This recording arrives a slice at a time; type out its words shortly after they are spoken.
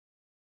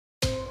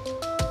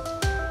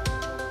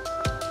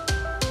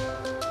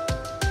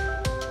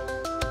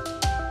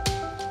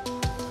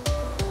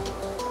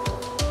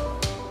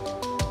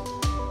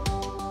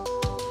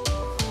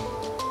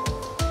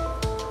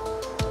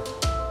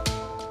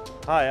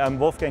Hi, I'm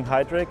Wolfgang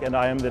Heidrich and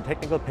I am the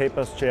Technical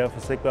Papers Chair for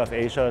SIGGRAPH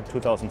Asia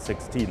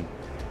 2016.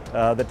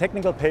 The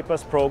Technical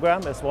Papers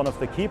program is one of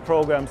the key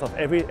programs of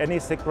any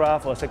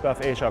SIGGRAPH or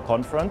SIGGRAPH Asia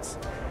conference.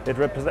 It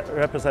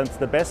represents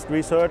the best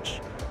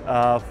research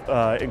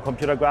in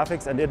computer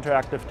graphics and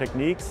interactive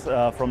techniques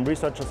from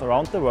researchers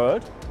around the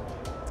world.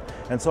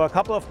 And so a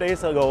couple of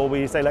days ago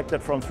we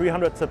selected from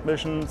 300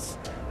 submissions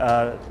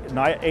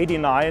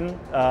 89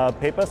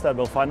 papers that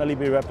will finally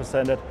be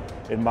represented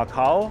in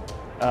Macau.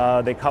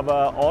 They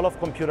cover all of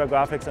computer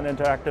graphics and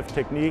interactive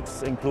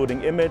techniques,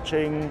 including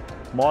imaging,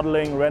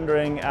 modeling,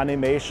 rendering,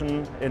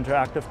 animation,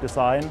 interactive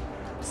design.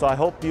 So I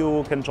hope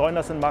you can join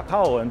us in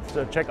Macau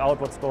and check out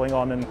what's going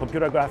on in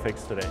computer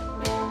graphics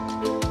today.